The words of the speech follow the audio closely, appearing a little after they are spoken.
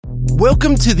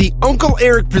Welcome to the Uncle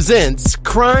Eric Presents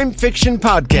Crime Fiction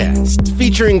Podcast,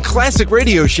 featuring classic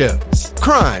radio shows,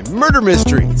 crime, murder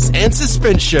mysteries, and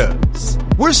suspense shows.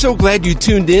 We're so glad you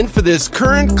tuned in for this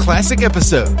current classic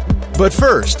episode. But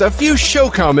first, a few show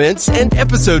comments and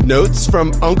episode notes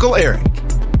from Uncle Eric.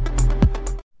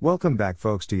 Welcome back,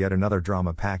 folks, to yet another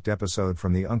drama-packed episode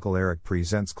from the Uncle Eric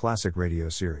Presents Classic Radio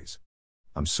series.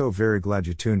 I'm so very glad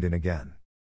you tuned in again.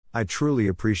 I truly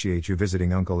appreciate you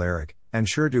visiting Uncle Eric, and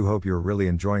sure do hope you're really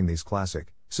enjoying these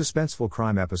classic, suspenseful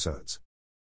crime episodes.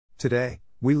 Today,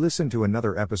 we listen to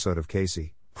another episode of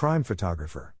Casey, Crime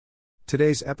Photographer.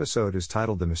 Today's episode is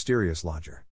titled The Mysterious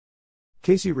Lodger.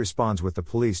 Casey responds with the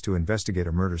police to investigate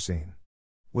a murder scene.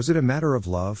 Was it a matter of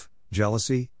love,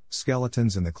 jealousy,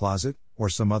 skeletons in the closet, or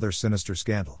some other sinister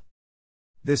scandal?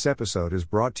 This episode is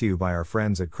brought to you by our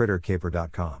friends at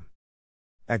CritterCaper.com.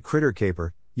 At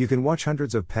CritterCaper, you can watch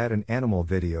hundreds of pet and animal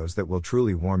videos that will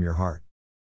truly warm your heart.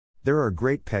 There are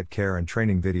great pet care and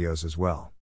training videos as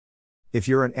well. If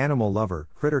you're an animal lover,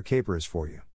 CritterCaper is for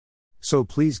you. So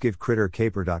please give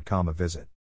CritterCaper.com a visit.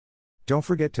 Don't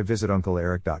forget to visit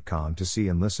UncleEric.com to see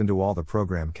and listen to all the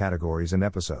program categories and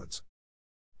episodes.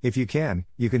 If you can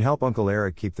help Uncle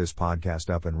Eric keep this podcast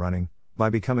up and running by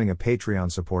becoming a Patreon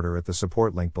supporter at the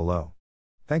support link below.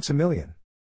 Thanks a million.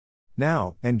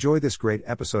 Now, enjoy this great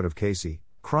episode of Casey,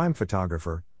 Crime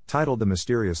Photographer, titled The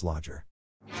Mysterious Lodger.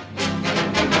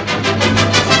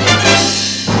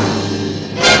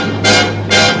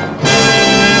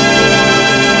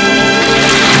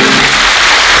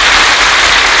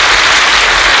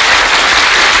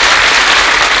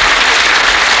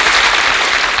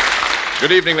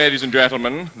 Good evening, ladies and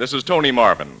gentlemen. This is Tony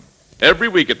Marvin. Every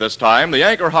week at this time, the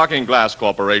Anchor Hocking Glass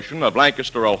Corporation of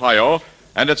Lancaster, Ohio,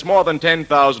 and its more than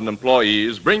 10,000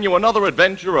 employees bring you another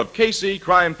adventure of Casey,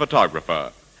 Crime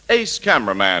Photographer, ace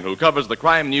cameraman who covers the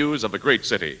crime news of a great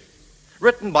city.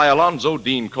 Written by Alonzo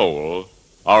Dean Cole,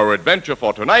 our adventure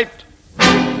for tonight,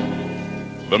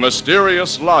 The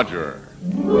Mysterious Lodger.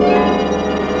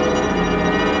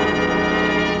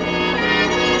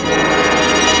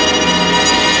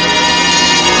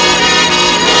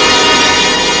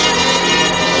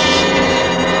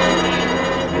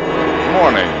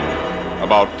 Morning.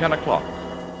 About 10 o'clock.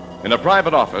 In a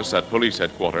private office at police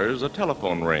headquarters, a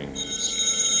telephone rings.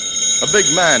 A big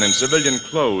man in civilian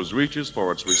clothes reaches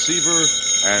for its receiver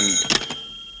and...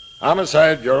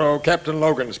 Homicide Bureau, Captain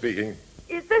Logan speaking.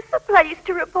 Is this the place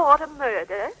to report a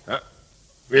murder?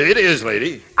 It is,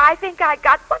 lady. I think I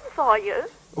got one for you.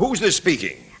 Who's this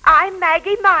speaking? I'm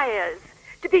Maggie Myers.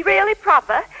 To be really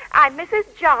proper, I'm Mrs.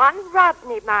 John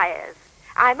Rodney Myers.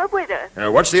 I'm a widow.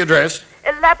 What's the address?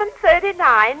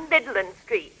 1139 Midland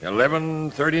Street.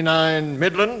 1139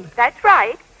 Midland? That's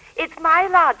right. It's my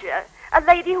lodger, a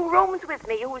lady who rooms with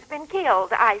me who's been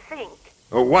killed, I think.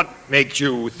 What makes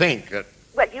you think that...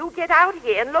 Well, you get out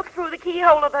here and look through the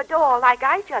keyhole of her door like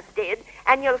I just did,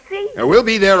 and you'll see. We'll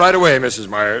be there right away, Mrs.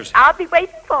 Myers. I'll be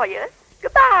waiting for you.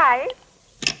 Goodbye.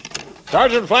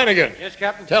 Sergeant Flanagan. Yes,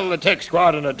 Captain? Tell the tech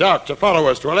squad and the doc to follow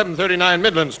us to 1139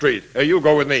 Midland Street. You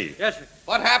go with me. Yes, sir.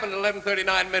 What happened at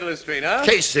 1139 Midland Street, huh?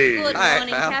 Casey. Good Hi,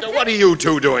 morning, pal. Captain. What are you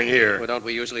two doing here? Well, don't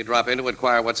we usually drop in to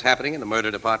inquire what's happening in the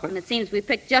murder department? And it seems we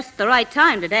picked just the right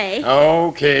time today.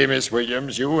 Okay, Miss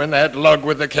Williams. You and that lug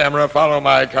with the camera follow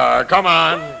my car. Come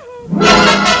on.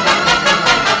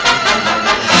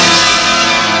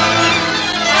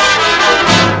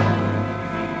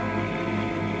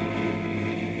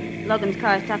 Logan's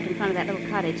car stopped in front of that little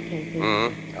cottage, Casey.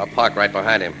 I'll park right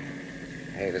behind him.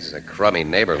 Hey, this is a crummy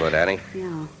neighborhood, Annie.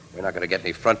 Yeah. We're not going to get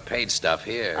any front page stuff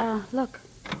here. Look.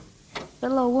 The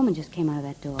little old woman just came out of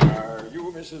that door. Are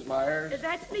you Mrs. Myers?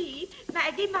 That's me,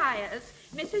 Maggie Myers.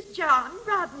 Mrs. John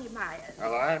Rodney Myers.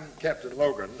 Well, I'm Captain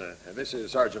Logan, and this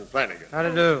is Sergeant Flanagan. How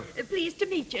to do? Pleased to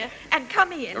meet you, and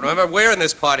come in. Remember, we're in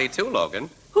this party, too, Logan.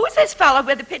 Who's this fellow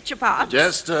with the picture box?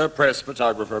 Just a press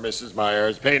photographer, Mrs.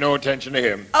 Myers. Pay no attention to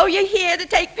him. Oh, you're here to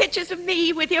take pictures of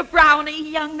me with your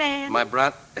brownie, young man? My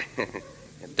brat?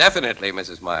 Definitely,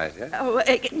 Mrs. Myers, yeah? Oh,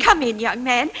 come in, young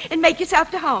man, and make yourself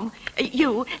to home.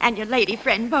 You and your lady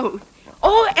friend both.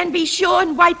 Oh, and be sure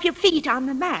and wipe your feet on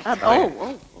the mat.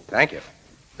 Thank you.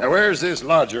 Now, where's this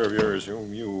lodger of yours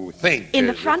whom you think In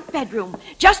the is- front bedroom,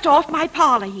 just off my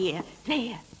parlor here.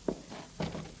 There.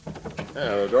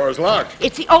 Yeah, the door's locked.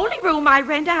 It's the only room I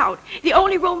rent out. The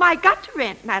only room I got to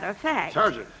rent, matter of fact.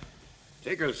 Sergeant,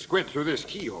 take a squint through this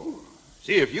keyhole.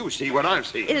 See if you see what I've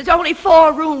seen. There's only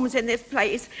 4 rooms in this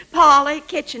place. Parlor,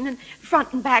 kitchen, and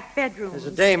front and back bedrooms. There's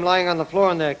a dame lying on the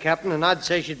floor in there, Captain, and I'd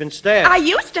say she'd been stabbed. I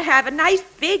used to have a nice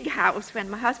big house when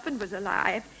my husband was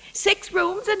alive. 6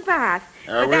 rooms and bath.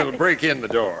 We'll break in the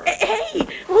door. Hey,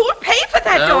 who'll pay for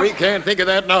that door? We can't think of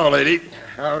that now, lady.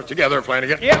 Together,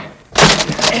 Flanagan. Yep.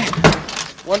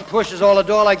 One push is all a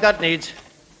door like that needs.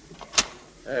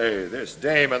 Hey, this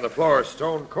dame on the floor is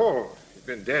stone cold. She's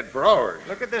been dead for hours.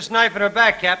 Look at this knife in her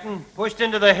back, Captain. Pushed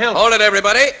into the hilt. Hold it,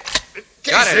 everybody.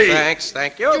 Got it, Casey! thanks.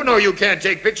 Thank you. You know you can't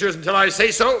take pictures until I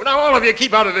say so. Now, all of you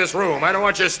keep out of this room. I don't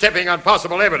want you stepping on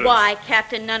possible evidence. Why,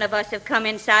 Captain, none of us have come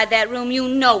inside that room. You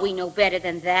know we know better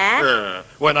than that.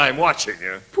 When I'm watching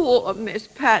you. Poor Miss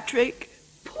Patrick.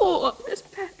 Poor Miss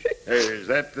Patrick. Hey, is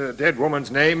that the dead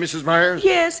woman's name, Mrs. Myers?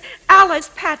 Yes,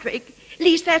 Alice Patrick. At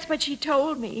least that's what she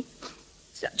told me.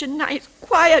 Such a nice,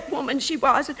 quiet woman she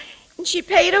was, and she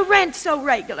paid her rent so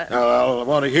regular. I'll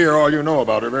want to hear all you know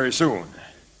about her very soon.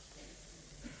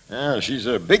 She's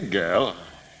a big gal,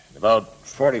 about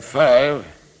 45.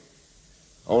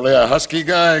 Only a husky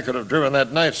guy could have driven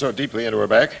that knife so deeply into her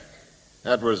back.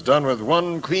 That was done with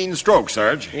one clean stroke,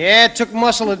 Sarge. Yeah, it took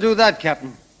muscle to do that,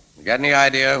 Captain. You got any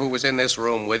idea who was in this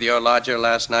room with your lodger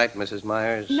last night, Mrs.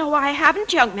 Myers? No, I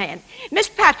haven't, young man. Miss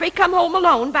Patrick come home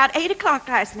alone about 8 o'clock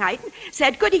last night and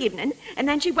said good evening, and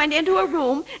then she went into her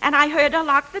room, and I heard her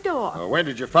lock the door. When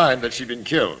did you find that she'd been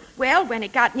killed? Well, when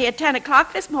it got near 10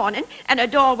 o'clock this morning and her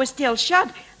door was still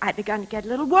shut, I begun to get a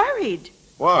little worried.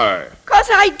 Why? 'Cause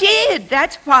I did,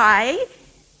 that's why.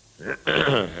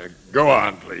 Go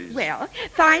on, please. Well,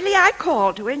 finally I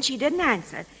called to her and she didn't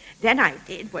answer. Then I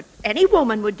did what any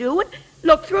woman would do and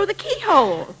look through the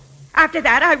keyhole. After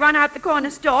that, I run out the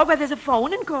corner store where there's a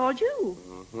phone and called you.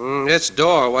 This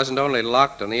door wasn't only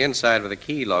locked on the inside with a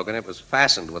key, Logan. It was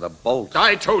fastened with a bolt.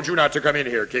 I told you not to come in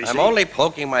here, Casey. I'm only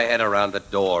poking my head around the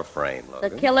door frame, The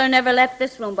Logan. killer never left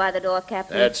this room by the door,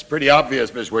 Captain. That's pretty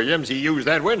obvious, Miss Williams. He used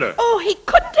that window. Oh, he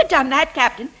couldn't have done that,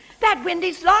 Captain. That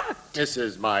window's locked.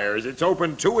 Mrs. Myers, it's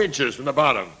open 2 inches from the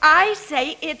bottom. I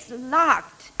say it's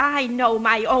locked. I know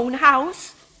my own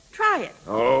house. Try it.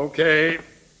 Okay.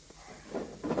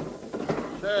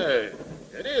 Say,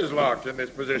 it is locked in this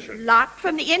position. Locked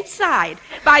from the inside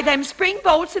by them spring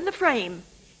bolts in the frame.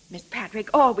 Miss Patrick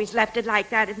always left it like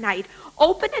that at night,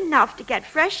 open enough to get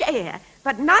fresh air,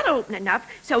 but not open enough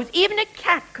so even a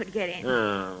cat could get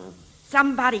in.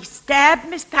 Somebody stabbed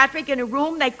Miss Patrick in a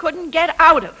room they couldn't get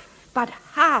out of. But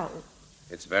how?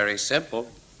 It's very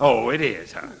simple. Oh, it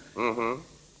is, huh? Mm-hmm.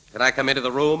 Can I come into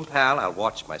the room, pal? I'll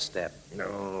watch my step.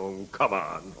 No, come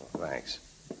on. Thanks.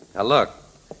 Now, look.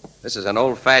 This is an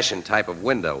old-fashioned type of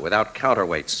window without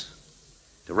counterweights.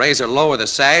 To raise or lower the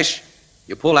sash,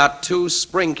 you pull out 2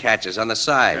 spring catches on the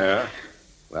side. Yeah?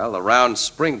 Well, the round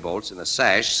spring bolts in the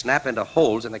sash snap into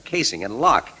holes in the casing and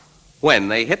lock when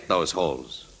they hit those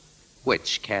holes,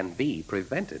 which can be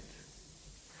prevented.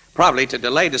 Probably to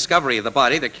delay discovery of the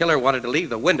body, the killer wanted to leave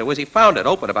the window as he found it,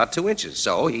 open about 2 inches.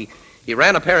 So he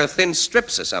ran a pair of thin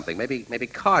strips or something, maybe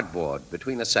cardboard,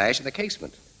 between the sash and the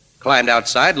casement. Climbed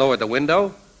outside, lowered the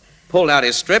window, pulled out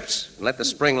his strips, and let the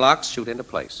spring locks shoot into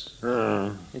place.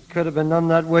 It could have been done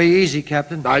that way easy,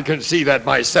 Captain. I can see that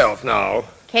myself now.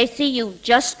 Casey, you've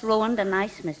just ruined a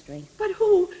nice mystery. But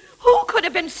who could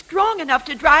have been strong enough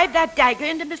to drive that dagger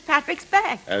into Miss Patrick's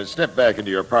back? Step back into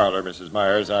your parlor, Mrs.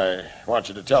 Myers. I want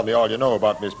you to tell me all you know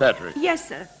about Miss Patrick. Yes,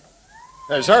 sir.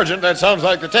 Hey, Sergeant, that sounds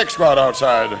like the tech squad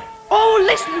outside. Oh,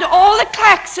 listen to all the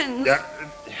claxons.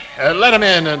 Let him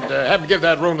in and have him give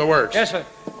that room the works. Yes, sir.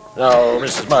 Now,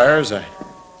 Mrs. Myers,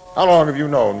 how long have you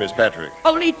known Miss Patrick?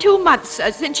 Only 2 months,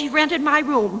 sir, since she rented my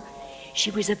room. She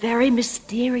was a very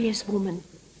mysterious woman.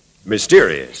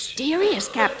 Mysterious? Mysterious,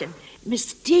 Captain.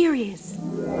 Mysterious.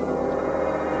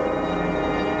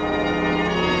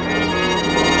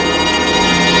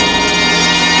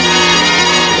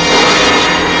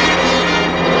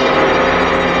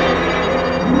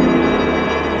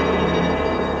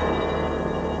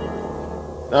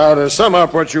 Now, to sum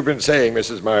up what you've been saying,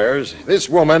 Mrs. Myers, this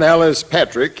woman, Alice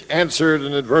Patrick, answered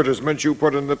an advertisement you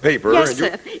put in the paper. Yes,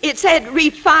 sir. It said,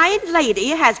 refined lady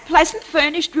has pleasant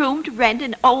furnished room to rent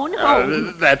and own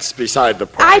home. That's beside the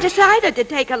point. I decided to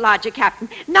take a lodger, Captain,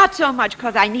 not so much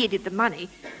because I needed the money,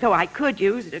 though I could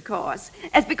use it, of course,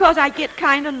 as because I get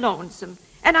kind of lonesome.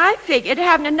 And I figured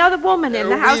having another woman in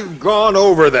the house... We've gone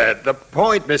over that. The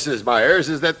point, Mrs. Myers,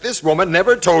 is that this woman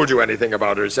never told you anything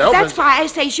about herself. That's why I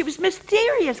say she was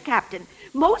mysterious, Captain.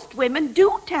 Most women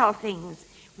do tell things.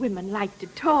 Women like to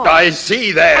talk. I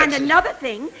see that. And another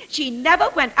thing, she never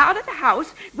went out of the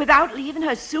house without leaving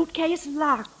her suitcase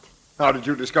locked. How did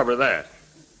you discover that?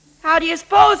 How do you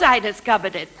suppose I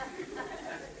discovered it?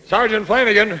 Sergeant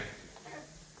Flanagan.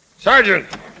 Sergeant.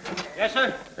 Yes,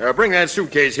 sir? Bring that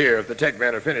suitcase here if the tech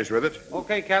men are finished with it.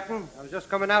 Okay, Captain. I was just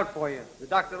coming out for you. The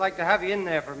doctor'd like to have you in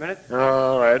there for a minute.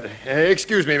 All right.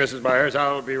 Excuse me, Mrs. Myers.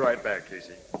 I'll be right back,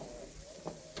 Casey.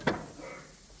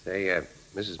 Say,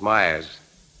 Mrs. Myers,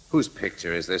 whose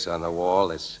picture is this on the wall?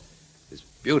 This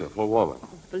beautiful woman.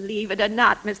 Believe it or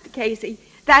not, Mr. Casey,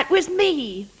 that was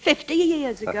me 50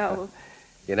 years ago.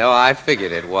 You know, I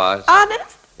figured it was.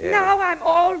 Honest? Yeah. Now I'm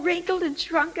all wrinkled and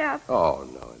shrunk up. Oh,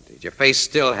 no, indeed. Your face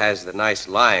still has the nice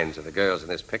lines of the girls in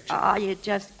this picture. Oh, you're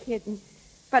just kidding.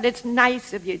 But it's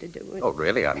nice of you to do it. Oh,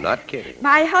 really? I'm not kidding.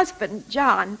 My husband,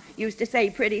 John, used to say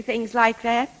pretty things like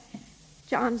that.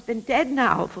 John's been dead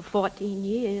now for 14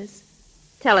 years.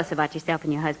 Tell us about yourself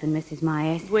and your husband, Mrs.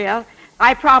 Myers. Well,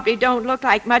 I probably don't look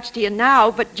like much to you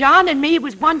now, but John and me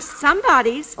was once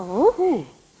somebody's. Oh? Who?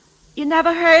 You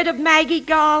never heard of Maggie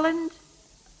Garland?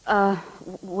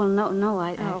 Well, no,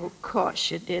 I... Oh, of course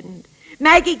you didn't.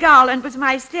 Maggie Garland was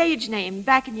my stage name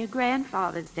back in your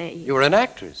grandfather's days. You were an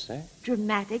actress, eh?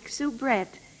 Dramatic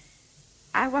soubrette.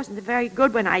 I wasn't a very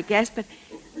good one, I guess, but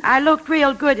I looked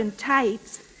real good in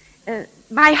tights.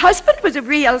 My husband was a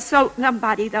real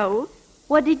somebody, though.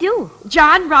 What'd he do?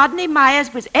 John Rodney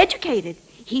Myers was educated.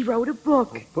 He wrote a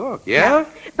book. A book, yeah?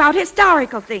 About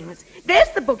historical things. There's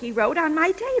the book he wrote on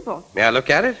my table. May I look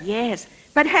at it? Yes,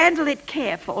 but handle it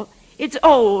careful. It's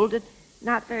old and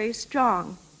not very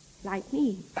strong, like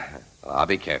me. Well, I'll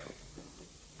be careful.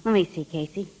 Let me see,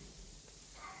 Casey.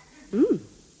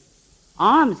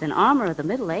 Arms and armor of the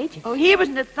Middle Ages. Oh, he was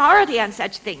an authority on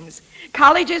such things.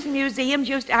 Colleges and museums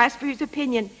used to ask for his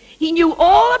opinion. He knew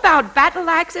all about battle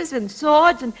axes and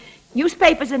swords, and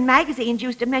newspapers and magazines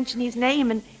used to mention his name,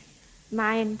 and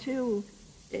mine, too.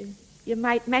 You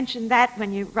might mention that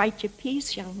when you write your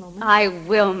piece, young woman. I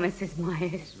will, Mrs.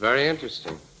 Myers. It's very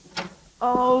interesting.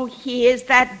 Oh, here's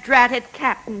that dratted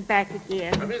captain back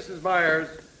again. Mrs. Myers,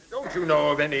 don't you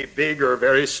know of any big or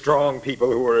very strong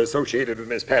people who are associated with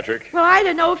Miss Patrick? Well, I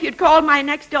don't know if you'd call my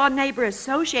next-door neighbor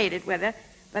associated with her,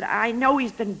 but I know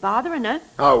he's been bothering her.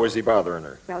 How was he bothering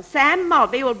her? Well, Sam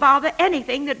Mulvey will bother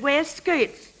anything that wears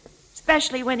skirts,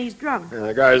 especially when he's drunk.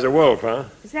 The guy's a wolf, huh?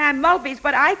 Sam Mulvey's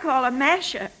what I call a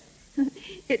masher.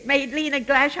 It made Lena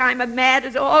Glasheimer mad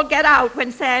as all get out when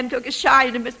Sam took a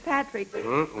shine to Miss Patrick.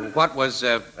 What was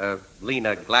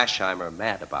Lena Glasheimer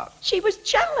mad about? She was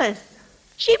jealous.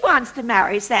 She wants to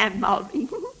marry Sam Mulvey.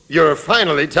 You're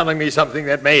finally telling me something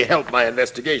that may help my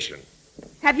investigation.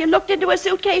 Have you looked into a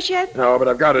suitcase yet? No, but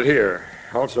I've got it here.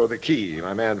 Also the key.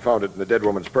 My man found it in the dead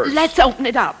woman's purse. Let's open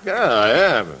it up.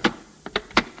 Yeah,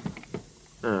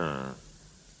 I am.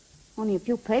 Only a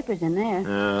few papers in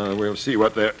there. We'll see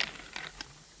what they're...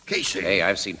 Casey. Hey,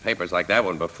 I've seen papers like that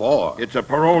one before. It's a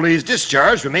parolee's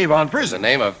discharge from Avon The Prison.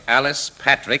 name of Alice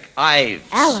Patrick Ives.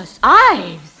 Alice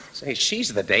Ives? Say,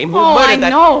 she's the dame who Oh, I murdered that...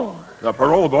 know. The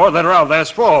parole board let her out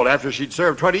last fall after she'd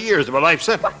served 20 years of a life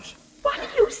sentence. What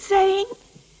are you saying?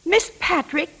 Miss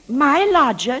Patrick, my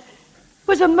lodger,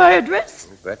 was a murderess?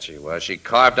 I bet she was. She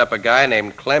carved up a guy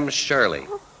named Clem Shirley.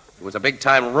 He was a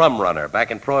big-time rum runner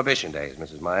back in Prohibition days,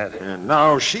 Mrs. Myers. And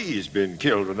now she's been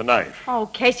killed with a knife. Oh,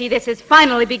 Casey, this is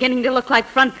finally beginning to look like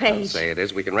front Don't page. say it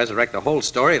is. We can resurrect the whole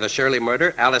story of the Shirley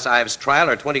murder, Alice Ives' trial,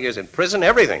 her 20 years in prison,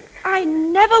 everything. I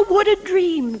never would have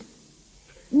dreamed.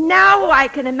 Now I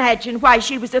can imagine why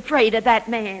she was afraid of that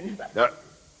man.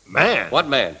 Man? What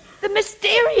man? The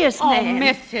mysterious Oh, man.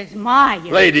 Mrs. Myers.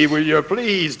 Lady, will you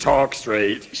please talk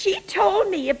straight? She told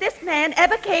me if this man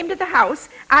ever came to the house,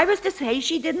 I was to say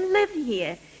she didn't live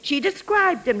here. She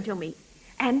described him to me.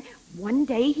 And one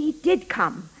day he did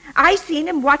come. I seen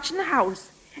him watching the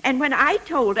house. And when I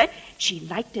told her, she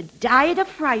like to die of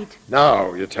fright.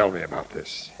 Now you tell me about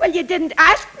this. Well, you didn't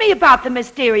ask me about the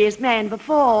mysterious man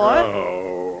before.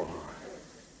 Oh.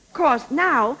 Of course,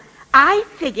 now I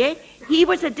figure he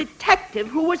was a detective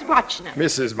who was watching her.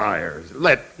 Mrs. Myers,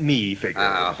 let me figure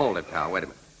it. Hold it, pal. Wait a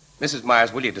minute. Mrs.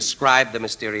 Myers, will you describe the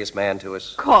mysterious man to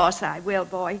us? Of course I will,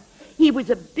 boy. He was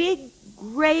a big,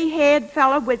 gray-haired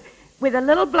fellow with a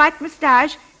little black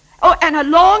mustache. Oh, and a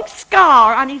long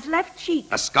scar on his left cheek.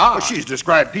 A scar? Oh, she's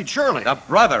described Pete Shirley. The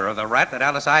brother of the rat that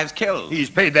Alice Ives killed. He's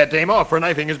paid that dame off for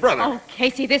knifing his brother. Oh,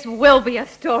 Casey, this will be a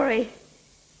story.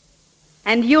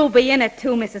 And you'll be in it,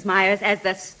 too, Mrs. Myers, as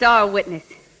the star witness.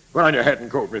 Put on your hat and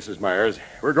coat, Mrs. Myers.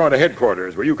 We're going to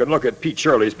headquarters where you can look at Pete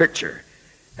Shirley's picture.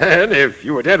 And if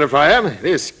you identify him,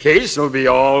 this case will be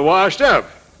all washed up.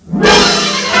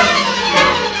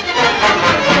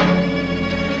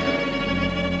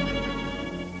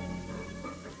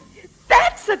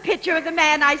 That's a picture of the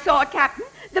man I saw, Captain.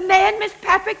 The man Miss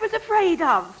Patrick was afraid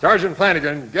of. Sergeant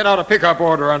Flanagan, get out a pickup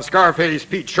order on Scarface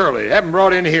Pete Shirley. Have him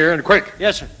brought in here and quick.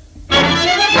 Yes, sir.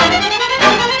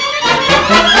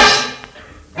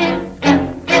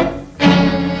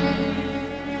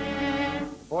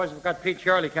 boys. We've got Pete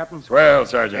Shirley, Captain. Swell, Hey,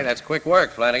 Sergeant. that's quick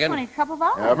work, Flanagan. Only a couple of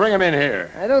hours. Bring him in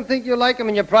here. I don't think you like him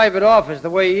in your private office the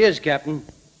way he is, Captain.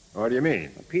 What do you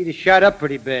mean? Pete is shot up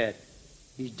pretty bad.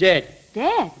 He's dead.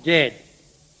 Dead? Dead.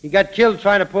 He got killed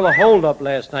trying to pull a hold up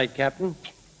last night, Captain.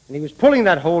 And he was pulling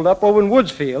that hold up over in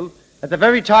Woodsfield at the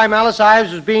very time Alice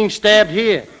Ives was being stabbed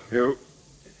here.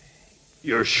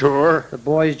 You're sure? The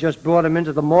boys just brought him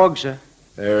into the morgue, sir.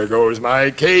 There goes my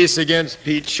case against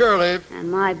Pete Shirley. And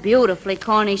my beautifully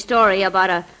corny story about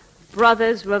a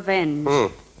brother's revenge.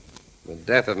 The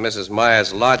death of Mrs.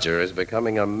 Myers' lodger is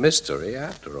becoming a mystery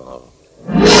after all.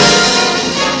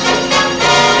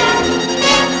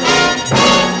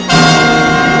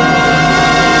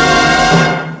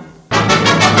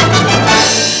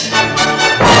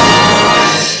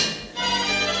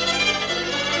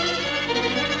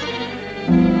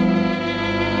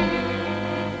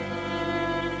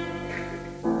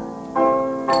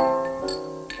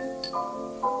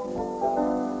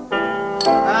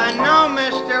 No,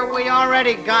 mister, we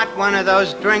already got one of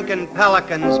those drinking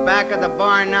pelicans back at the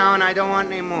bar now, and I don't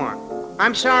want any more.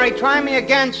 I'm sorry, try me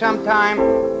again sometime.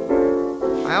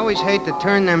 I always hate to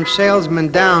turn them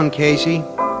salesmen down, Casey.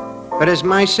 But as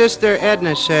my sister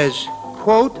Edna says,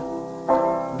 quote,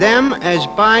 them as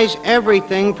buys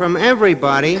everything from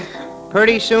everybody,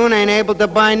 pretty soon ain't able to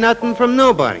buy nothing from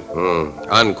nobody.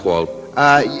 Unquote.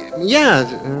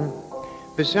 Yeah.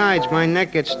 Besides, my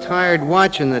neck gets tired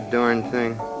watching the darn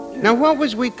thing. Now, what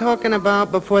was we talking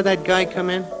about before that guy come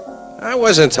in? I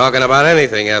wasn't talking about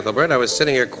anything, Ethelbert. I was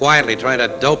sitting here quietly trying to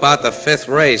dope out the fifth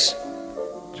race.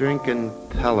 Drinking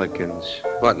pelicans.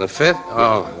 What, in the fifth?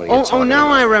 Oh, what are you talking now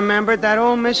about? I remembered that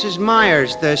old Mrs.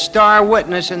 Myers, the star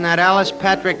witness in that Alice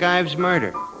Patrick Ives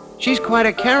murder. She's quite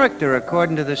a character,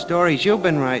 according to the stories you've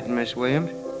been writing, Miss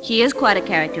Williams. She is quite a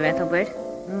character, Ethelbert.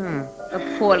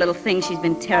 The poor little thing, she's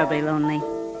been terribly lonely.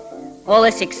 All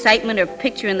this excitement, her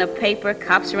picture in the paper,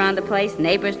 cops around the place,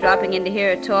 neighbors dropping in to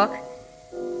hear her talk.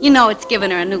 You know it's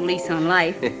given her a new lease on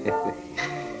life.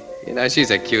 You know, she's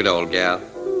a cute old gal.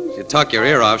 You talk your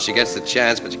ear off, she gets the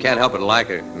chance, but you can't help but like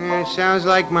her. Yeah, sounds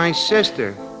like my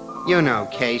sister. You know,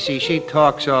 Casey, she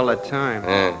talks all the time.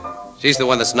 She's the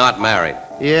one that's not married.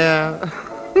 Yeah.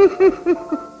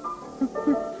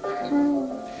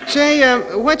 Say,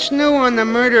 what's new on the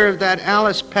murder of that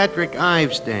Alice Patrick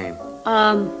Ives dame?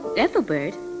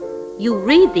 Ethelbert, you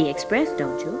read the Express,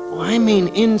 don't you? Oh, I mean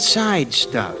inside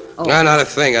stuff. Oh. No, not a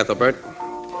thing, Ethelbert.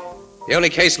 The only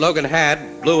case Logan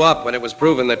had blew up when it was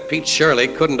proven that Pete Shirley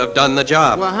couldn't have done the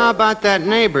job. Well, how about that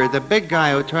neighbor, the big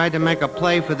guy who tried to make a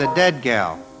play for the dead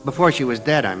gal? Before she was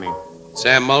dead, I mean.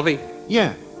 Sam Mulvey?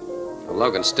 Yeah. Well,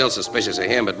 Logan's still suspicious of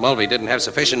him, but Mulvey didn't have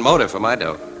sufficient motive for my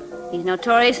dough. He's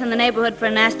notorious in the neighborhood for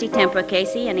a nasty temper,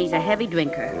 Casey, and he's a heavy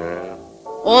drinker.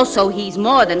 Also, he's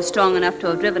more than strong enough to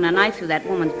have driven a knife through that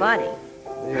woman's body.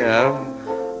 Yeah.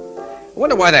 I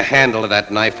wonder why the handle of that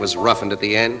knife was roughened at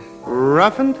the end.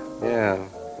 Roughened? Yeah,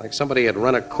 like somebody had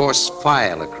run a coarse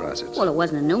file across it. Well, it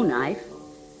wasn't a new knife.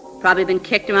 Probably been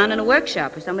kicked around in a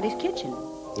workshop or somebody's kitchen.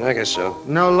 I guess so.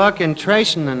 No luck in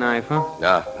tracing the knife, huh?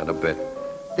 Nah, not a bit.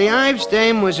 The Ives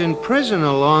dame was in prison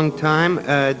a long time.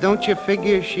 Don't you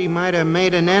figure she might have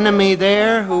made an enemy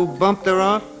there who bumped her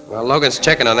off? Well, Logan's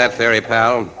checking on that theory,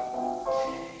 pal.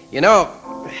 You know,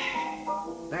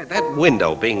 that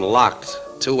window being locked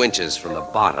 2 inches from the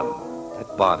bottom,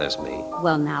 that bothers me.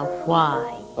 Well, now,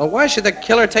 why? Well, why should the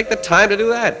killer take the time to do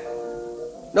that?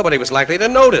 Nobody was likely to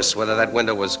notice whether that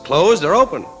window was closed or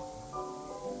open.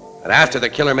 And after the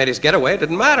killer made his getaway, it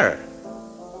didn't matter.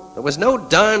 There was no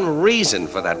darn reason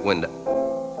for that window.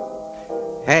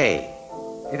 Hey,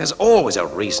 there's always a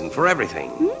reason for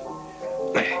everything.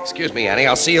 Excuse me, Annie.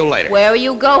 I'll see you later. Where are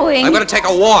you going? I'm going to take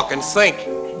a walk and think.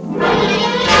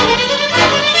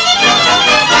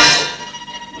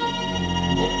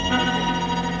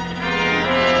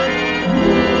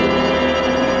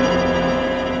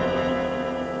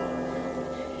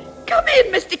 Come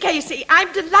in, Mr. Casey.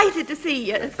 I'm delighted to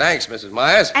see you. Thanks, Mrs.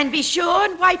 Myers. And be sure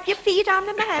and wipe your feet on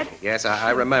the mat. Yes,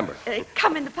 I remember.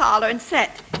 Come in the parlor and sit,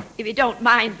 if you don't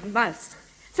mind the muss.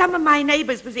 Some of my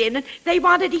neighbors was in, and they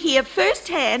wanted to hear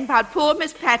firsthand about poor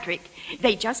Miss Patrick.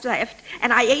 They just left,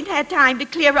 and I ain't had time to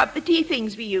clear up the tea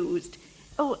things we used.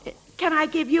 Oh, can I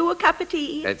give you a cup of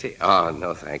tea? Tea? Oh,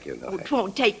 no, thank you. No, Oh, thank it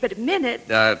won't take but a minute.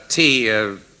 you.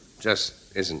 Tea just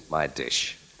isn't my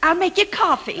dish. I'll make you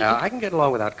coffee. I can get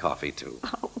along without coffee, too.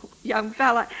 Oh, young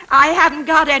fella, I haven't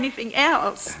got anything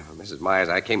else. Mrs. Myers,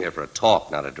 I came here for a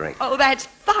talk, not a drink. Oh, that's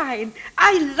fine.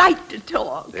 I like to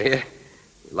talk. Do you?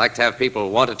 You like to have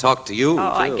people want to talk to you, Oh, too,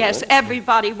 I guess huh?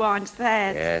 everybody wants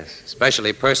that. Yes,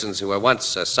 especially persons who were once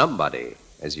somebody,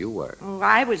 as you were. Oh,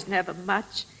 I was never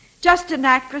much. Just an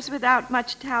actress without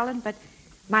much talent, but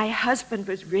my husband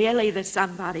was really the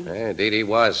somebody. Indeed he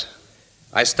was.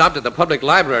 I stopped at the public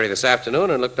library this afternoon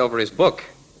and looked over his book,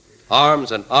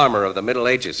 Arms and Armor of the Middle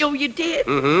Ages. Oh, you did?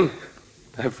 Mm-hmm.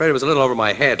 I'm afraid it was a little over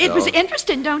my head, It though. was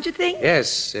interesting, don't you think?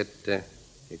 Yes, it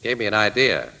gave me an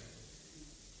idea.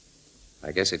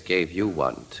 I guess it gave you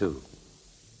one, too.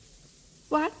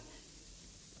 What?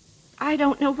 I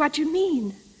don't know what you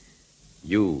mean.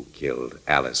 You killed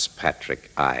Alice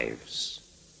Patrick Ives.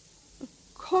 Of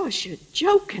course, you're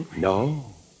joking.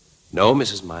 No,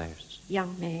 Mrs. Myers.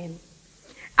 Young man,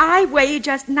 I weigh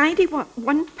just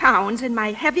 91 pounds in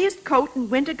my heaviest coat and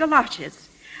winter galoshes.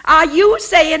 Are you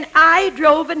saying I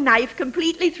drove a knife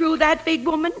completely through that big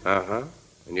woman? Uh-huh.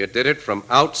 And you did it from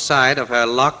outside of her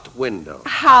locked window.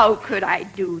 How could I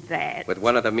do that? With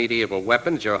one of the medieval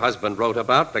weapons your husband wrote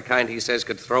about, the kind he says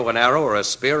could throw an arrow or a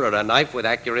spear or a knife with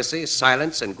accuracy,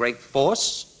 silence, and great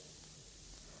force.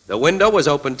 The window was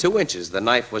open 2 inches. The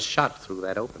knife was shot through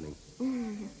that opening.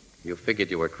 You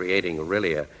figured you were creating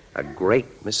really a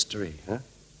great mystery, huh?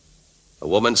 A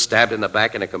woman stabbed in the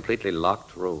back in a completely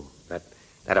locked room.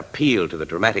 That appeal to the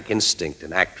dramatic instinct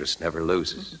an actress never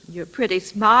loses. You're pretty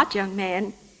smart, young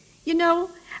man. You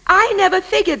know, I never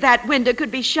figured that window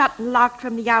could be shut and locked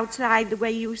from the outside the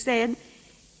way you said.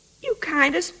 You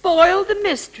kind of spoiled the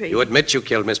mystery. You admit you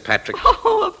killed Miss Patrick?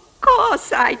 Oh, of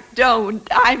course I don't.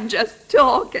 I'm just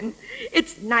talking.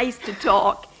 It's nice to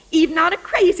talk, even on a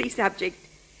crazy subject.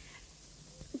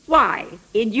 Why,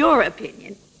 in your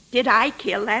opinion, did I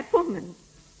kill that woman?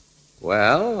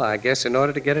 Well, I guess in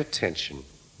order to get attention.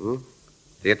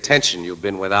 The attention you've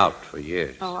been without for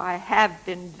years. Oh, I have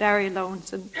been very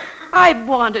lonesome. I've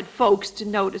wanted folks to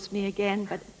notice me again,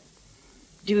 but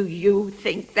do you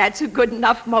think that's a good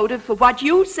enough motive for what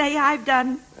you say I've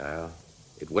done? Well,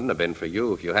 it wouldn't have been for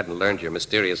you if you hadn't learned your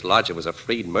mysterious lodger was a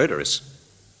freed murderess.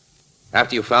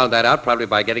 After you found that out, probably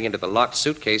by getting into the locked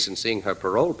suitcase and seeing her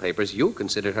parole papers, you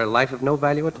considered her life of no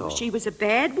value at all. She was a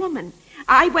bad woman.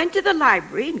 I went to the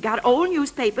library and got old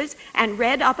newspapers and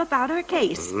read up about her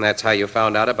case. And that's how you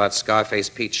found out about Scarface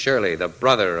Pete Shirley, the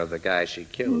brother of the guy she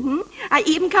killed. Mm-hmm. I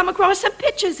even come across some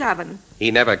pictures of him.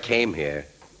 He never came here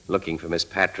looking for Miss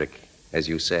Patrick, as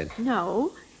you said.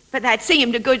 No, but that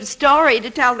seemed a good story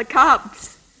to tell the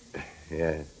cops.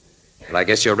 Yeah. Well, I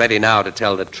guess you're ready now to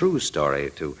tell the true story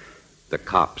to the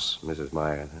cops, Mrs.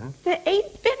 Myers, huh? There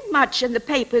ain't been much in the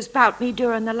papers about me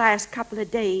during the last couple of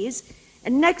days.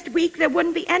 And next week there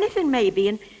wouldn't be anything, maybe,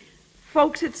 and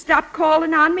folks would stop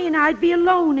calling on me and I'd be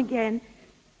alone again.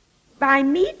 By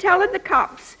me telling the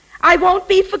cops, I won't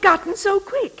be forgotten so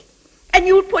quick. And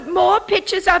you'll put more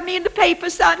pictures of me in the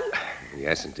paper, son?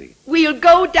 Yes, indeed. We'll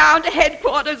go down to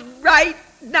headquarters right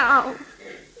now.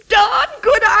 Darn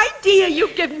good idea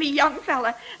you've given me, young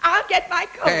fella. I'll get my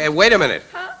coat. Hey, wait a minute.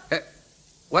 Huh?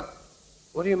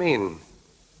 What do you mean?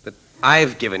 That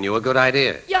I've given you a good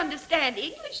idea? You understand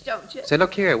English, don't you? Say,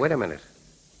 look here, wait a minute.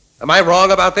 Am I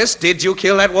wrong about this? Did you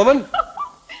kill that woman?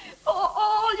 For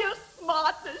all your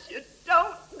smartness, you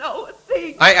don't know a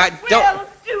thing. I don't... Well,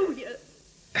 do you?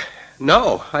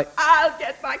 No, I'll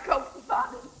get my coat and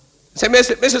bonnet. Say,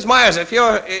 Mrs. Myers, if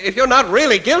you're not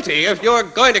really guilty, if you're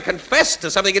going to confess to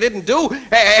something you didn't do,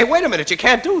 hey, wait a minute, you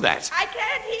can't do that. I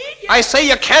can't hear you. I say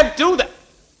you can't do that.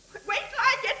 Wait till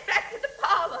I get back to the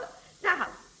parlor. Now,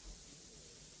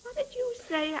 what did you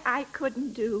say I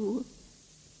couldn't do?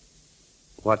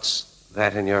 What's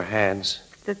that in your hands?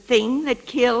 The thing that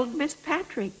killed Miss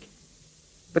Patrick.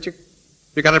 But you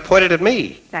got it pointed at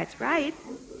me. That's right.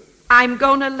 I'm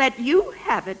going to let you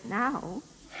have it now.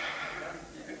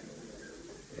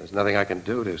 There's nothing I can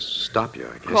do to stop you,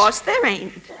 I guess. Of course there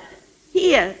ain't.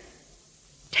 Here,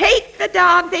 take the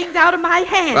darn things out of my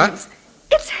hands. What?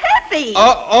 It's heavy.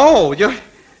 Oh,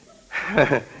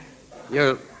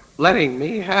 you're letting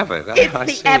me have it. It's I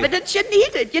the see. evidence you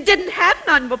needed. You didn't have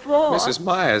none before. Mrs.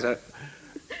 Myers,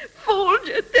 Fooled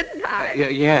you, didn't I?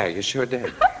 yeah, you sure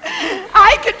did.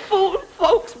 I can fool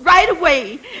folks right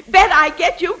away. Bet I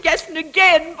get you guessing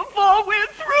again before we're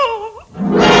through.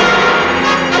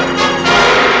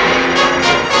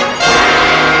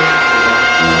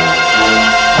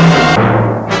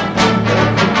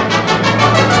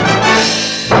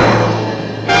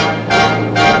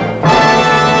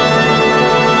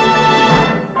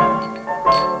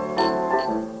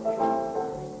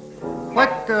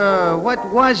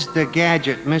 What was the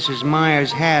gadget Mrs.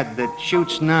 Myers had that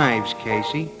shoots knives,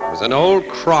 Casey? It was an old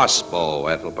crossbow,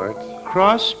 Ethelbert.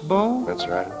 Crossbow? That's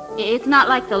right. It's not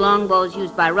like the longbows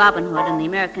used by Robin Hood and the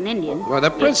American Indian. Well, the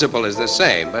principle is the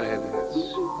same, but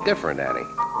it's different, Annie.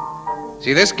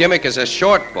 See, this gimmick is a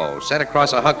short bow set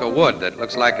across a hunk of wood that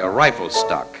looks like a rifle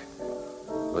stock.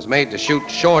 was made to shoot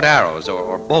short arrows,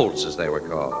 or bolts, as they were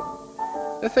called.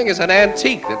 The thing is an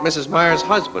antique that Mrs. Myers'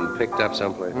 husband picked up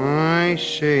someplace. I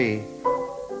see.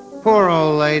 Poor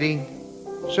old lady.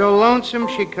 So lonesome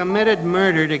she committed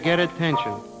murder to get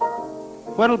attention.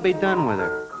 What'll be done with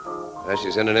her? Well,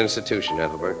 she's in an institution,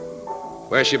 Ethelbert,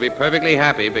 where she'll be perfectly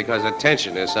happy because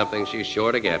attention is something she's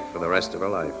sure to get for the rest of her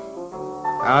life.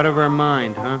 Out of her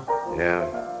mind, huh? Yeah,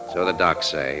 so the docs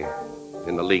say,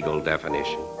 in the legal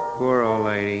definition. Poor old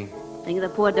lady. Think of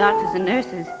the poor doctors and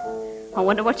nurses. I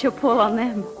wonder what you'll pull on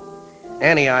them.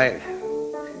 Annie, I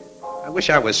wish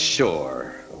I was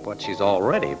sure of what she's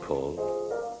already pulled.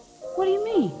 What do you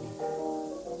mean?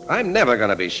 I'm never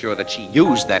going to be sure that she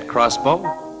used that crossbow.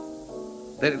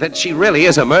 That she really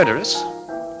is a murderess.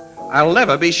 I'll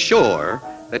never be sure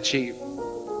that she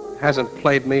hasn't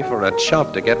played me for a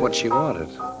chump to get what she wanted.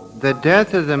 The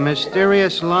death of the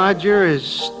mysterious lodger is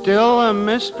still a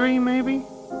mystery, maybe?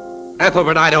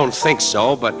 Ethelbert, I don't think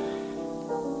so, but...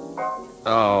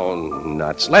 Oh,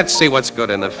 nuts. Let's see what's good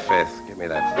in the fifth. Give me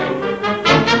that thing.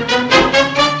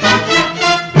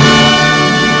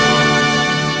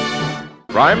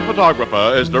 Crime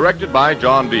Photographer is directed by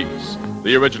John Deeks.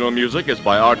 The original music is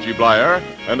by Archie Blyer,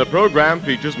 and the program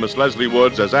features Miss Leslie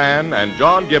Woods as Anne and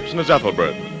John Gibson as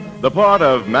Ethelbert. The part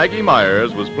of Maggie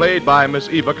Myers was played by Miss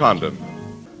Eva Condon.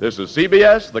 This is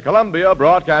CBS, the Columbia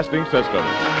Broadcasting System.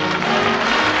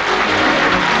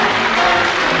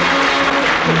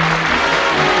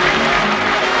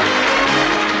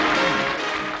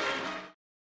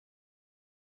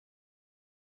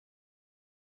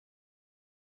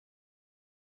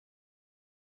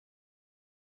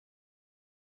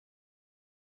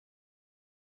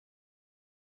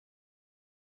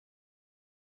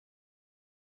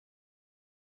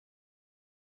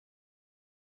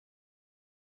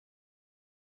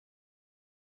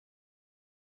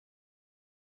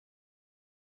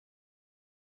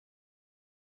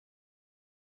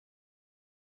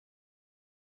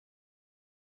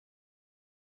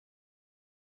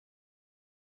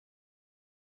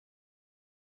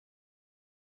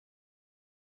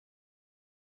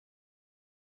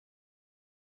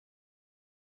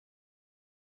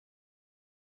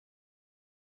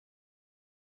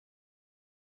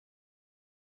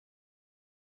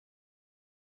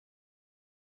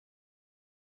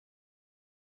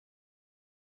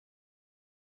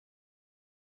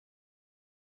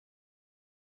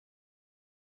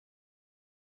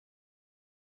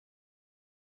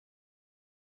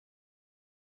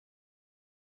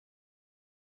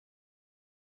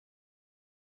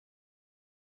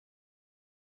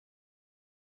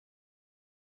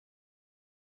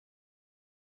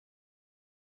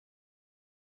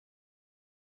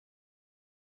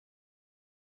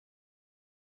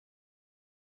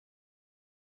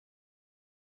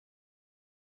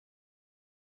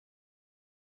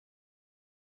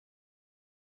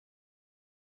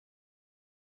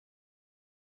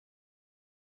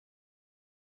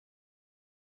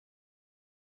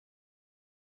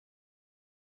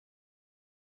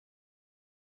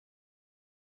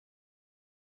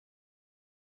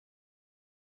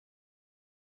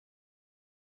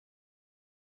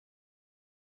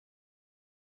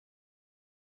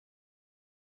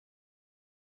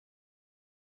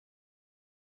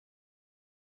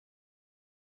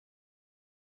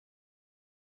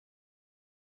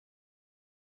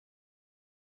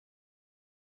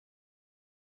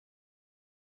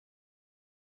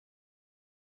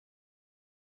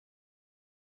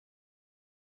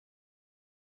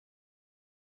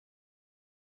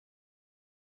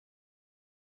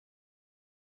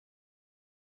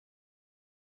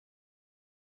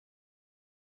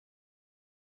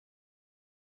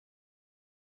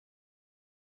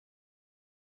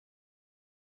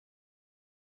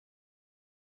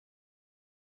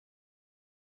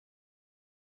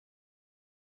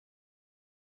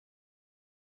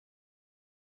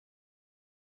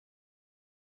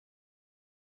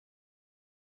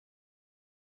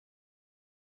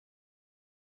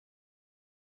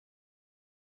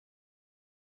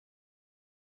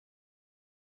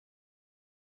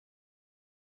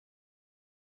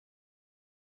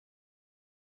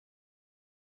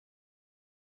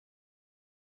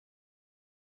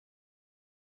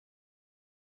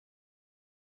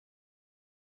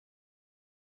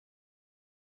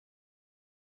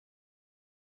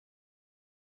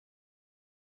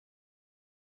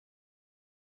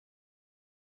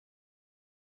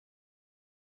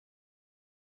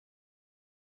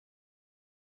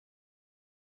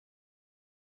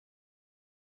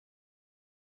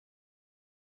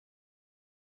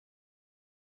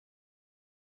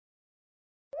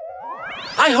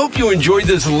 I hope you enjoyed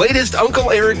this latest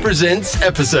Uncle Eric Presents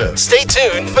episode. Stay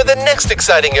tuned for the next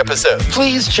exciting episode.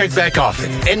 Please check back often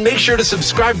and make sure to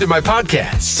subscribe to my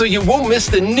podcast so you won't miss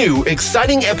the new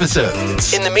exciting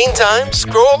episodes. In the meantime,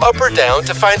 scroll up or down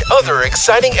to find other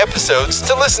exciting episodes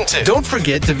to listen to. Don't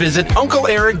forget to visit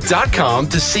UncleEric.com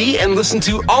to see and listen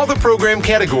to all the program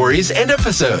categories and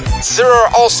episodes. There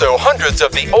are also hundreds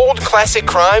of the old classic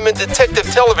crime and detective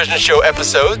television show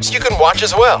episodes you can watch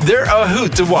as well. They're a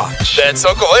hoot to watch. That's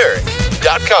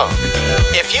UncleEric.com.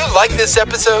 If you like this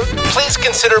episode, please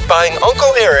consider buying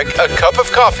Uncle Eric a cup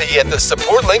of coffee at the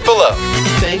support link below.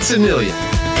 Thanks a million.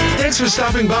 Thanks for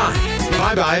stopping by.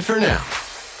 Bye-bye for now.